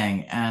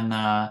thing.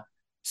 And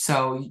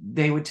so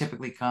they would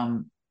typically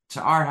come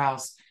to our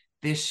house.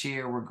 This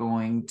year, we're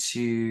going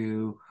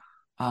to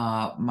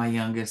my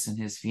youngest and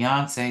his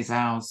fiance's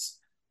house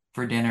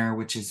for dinner,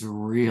 which is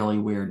really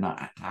weird not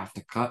to have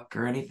to cook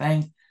or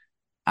anything.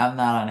 I'm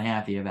not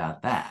unhappy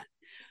about that.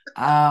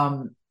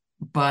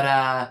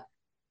 But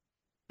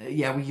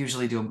yeah, we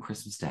usually do them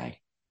Christmas Day.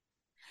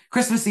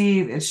 Christmas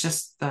Eve, it's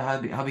just the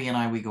hubby and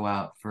I, we go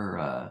out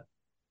for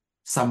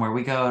somewhere.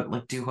 We go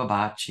like do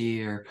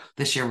hibachi, or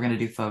this year we're gonna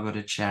do fogo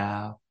de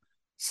chao.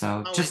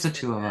 So just Always the good.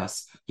 two of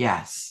us.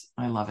 Yes,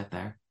 I love it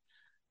there.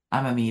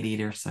 I'm a meat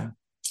eater, so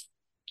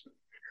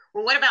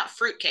Well, what about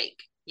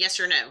fruitcake? Yes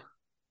or no?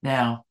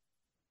 now,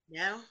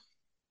 No?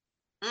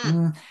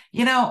 Mm.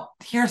 mm,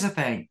 here's the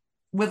thing.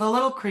 With a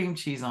little cream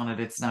cheese on it,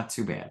 it's not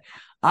too bad.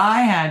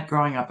 I had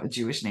growing up a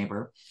Jewish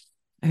neighbor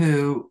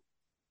who,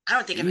 I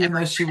don't think I've even ever though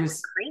had she it with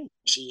was, cream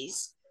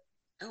cheese.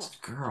 Oh,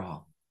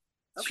 girl,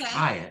 okay.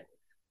 try it.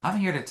 I'm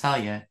here to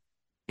tell you,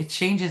 it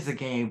changes the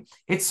game.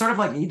 It's sort of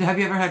like, have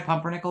you ever had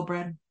pumpernickel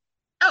bread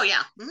Oh,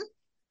 yeah. Mhm.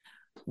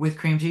 with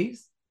cream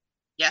cheese?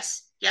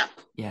 Yes. Yep.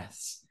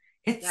 Yes.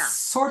 It's Yeah.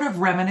 sort of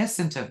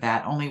reminiscent of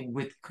that, only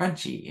with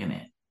crunchy in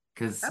it,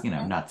 because, Okay.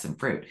 nuts and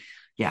fruit.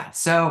 Yeah.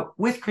 So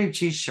with cream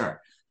cheese,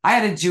 sure. I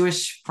had a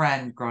Jewish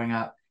friend growing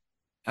up,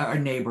 a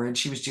neighbor, and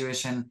she was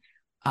Jewish. And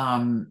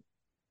um,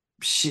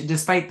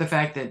 despite the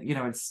fact that,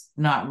 it's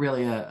not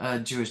really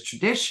a Jewish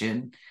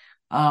tradition,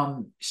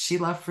 she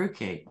loved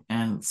fruitcake.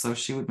 And so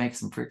she would make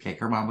some fruitcake.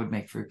 Her mom would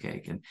make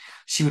fruitcake and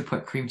she would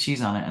put cream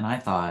cheese on it. And I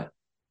thought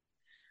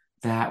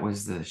that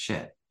was the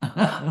shit. You're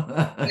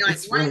like,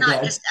 It's why really not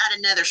good. just add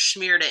another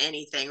schmear to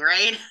anything,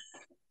 right?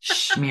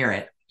 Schmear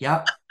it.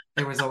 Yep.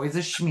 There was always a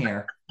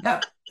schmear.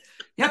 Yep.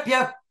 Yep.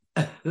 Yep.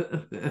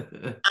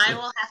 I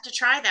will have to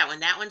try that one.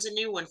 That one's a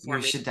new one for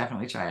You me. should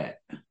definitely try it.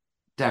 And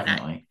I,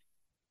 Definitely.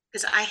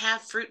 because I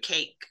have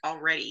fruitcake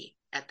already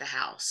at the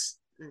house.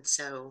 And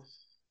so,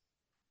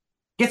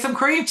 Get some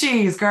cream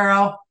cheese,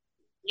 girl.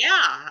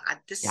 yeah,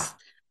 Yeah.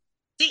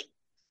 see,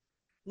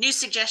 new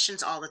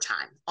suggestions all the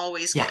time.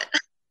 Always Yeah. good.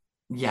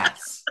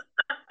 Yes.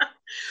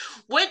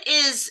 What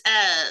is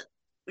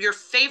your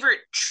favorite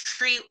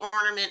tree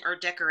ornament or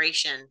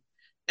decoration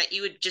that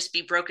you would just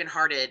be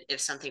brokenhearted if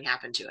something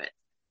happened to it?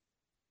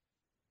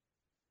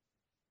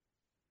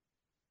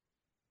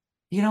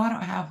 I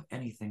don't have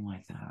anything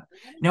like that.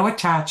 No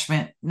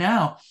attachment.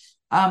 No.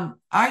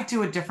 I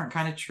do a different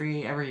kind of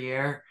tree every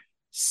year.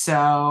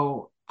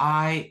 So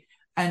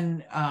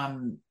and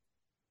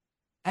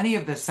any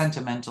of the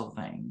sentimental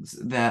things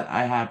that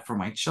I had for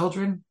my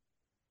children,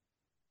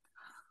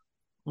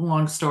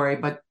 long story,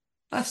 but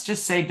let's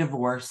just say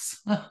divorce.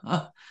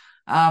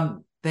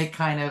 They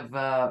kind of,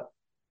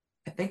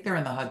 I think they're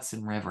in the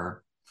Hudson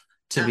River,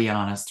 to Oh, be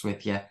honest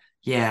with you.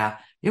 Yeah,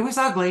 it was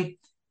ugly.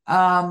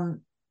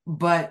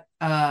 But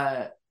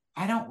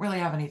I don't really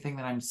have anything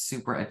that I'm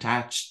super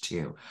attached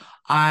to.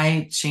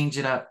 I change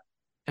it up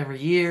every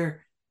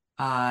year.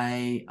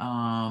 I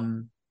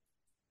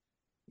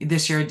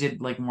This year I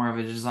did like more of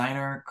a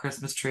designer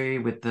Christmas tree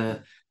with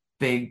the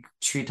big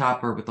tree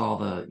topper with all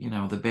the,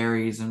 the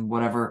berries and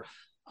whatever.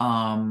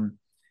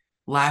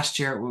 Last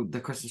year the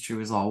Christmas tree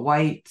was all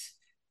white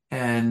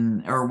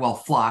or well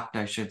flocked,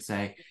 I should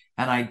say.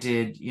 And I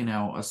did,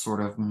 a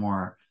sort of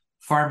more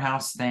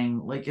farmhouse thing.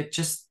 Like it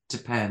just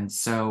depends.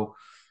 So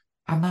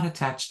I'm not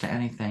attached to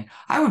anything.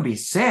 I would be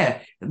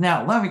sad.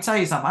 Now, let me tell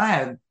you something. I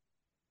had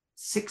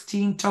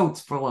 16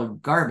 totes full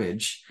of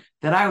garbage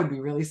that I would be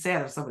really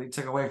sad if somebody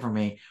took away from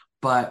me.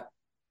 But,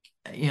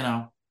 you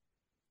know,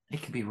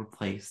 it can be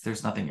replaced.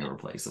 There's nothing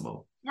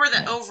irreplaceable. more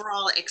the Yeah.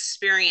 overall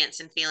experience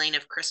and feeling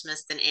of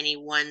Christmas than any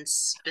one Oh,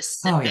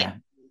 specific yeah.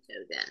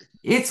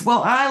 then.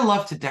 Well, I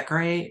love to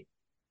decorate.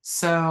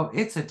 So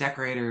it's a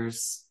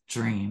decorator's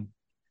dream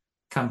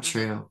come Mm-hmm.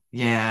 true.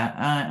 Yeah,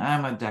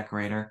 I'm a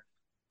decorator.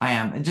 I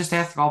am. And just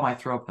ask all my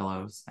throw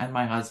pillows and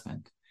my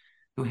husband,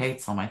 who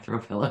hates all my throw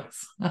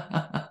pillows.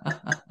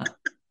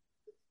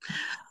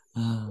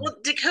 Well,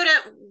 Dakota,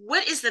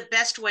 what is the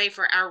best way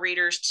for our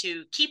readers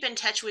to keep in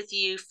touch with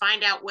you,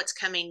 find out what's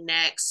coming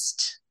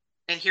next,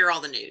 and hear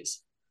all the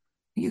news?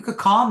 You could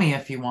call me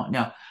if you want.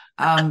 No,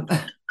 um,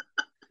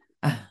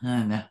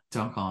 no,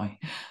 don't call me.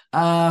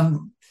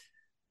 Um,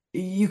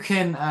 you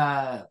can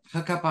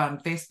hook up on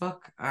Facebook.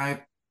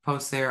 I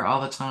post there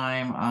all the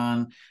time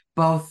on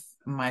both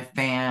my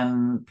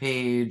fan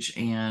page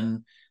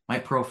and my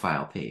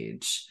profile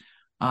page.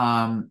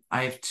 I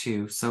have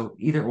two, so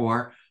either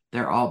or,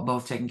 they're all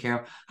both taken care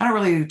of. I don't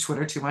really do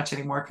Twitter too much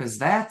anymore because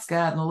that's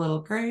gotten a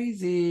little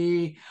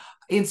crazy.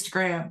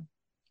 Instagram.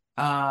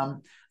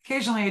 Um,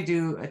 Occasionally I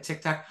do a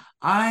TikTok.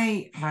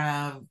 I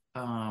have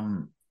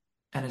an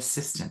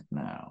assistant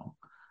now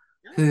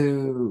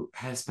who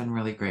has been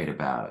really great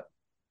about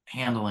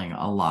handling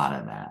a lot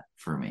of that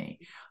for me.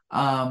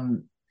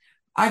 Um,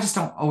 I just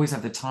don't always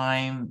have the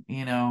time,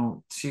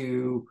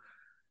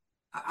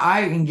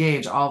 I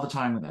engage all the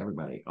time with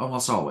everybody,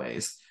 almost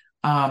always.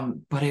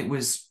 But it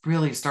was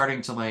really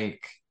starting to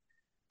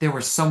there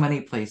were so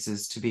many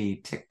places to be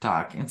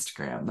TikTok,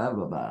 Instagram, blah,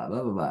 blah, blah,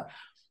 blah, blah,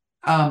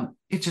 blah.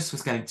 It just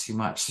was getting too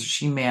much. So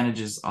she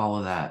manages all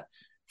of that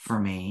for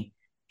me.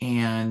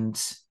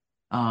 And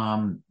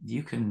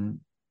you can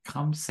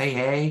come say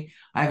hey.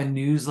 I have a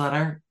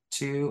newsletter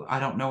too. I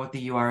don't know what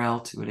the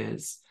URL to it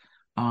is.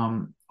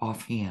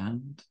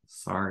 Offhand.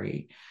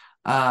 Sorry.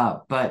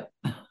 But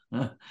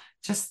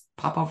just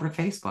pop over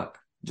to Facebook.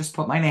 Just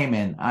put my name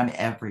in. I'm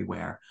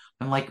everywhere.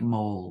 I'm like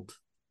mold.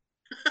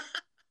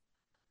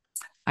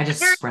 I A just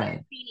very spread.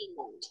 entertaining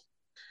mold.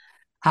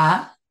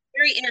 Huh?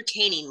 Very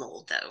entertaining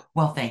mold, though.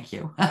 Well, thank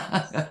you.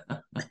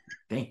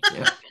 Thank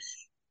you.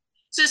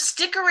 So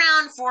stick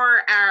around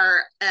for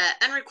our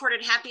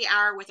unrecorded happy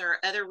hour with our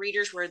other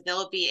readers where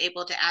they'll be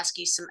able to ask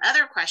you some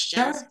other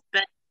questions. Sure.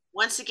 But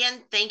once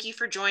again, thank you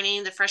for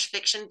joining the Fresh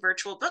Fiction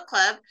Virtual Book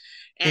Club.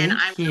 And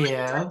I Thank really enjoyed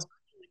you. talking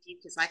with you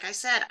because, like I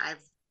said,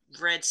 I've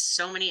read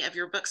so many of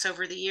your books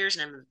over the years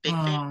and I'm a big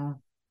fan. Oh,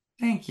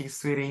 thank you,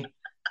 sweetie.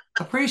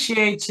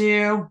 Appreciate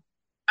you.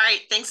 All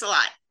right. Thanks a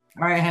lot.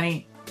 All right,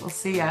 honey. We'll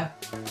see ya.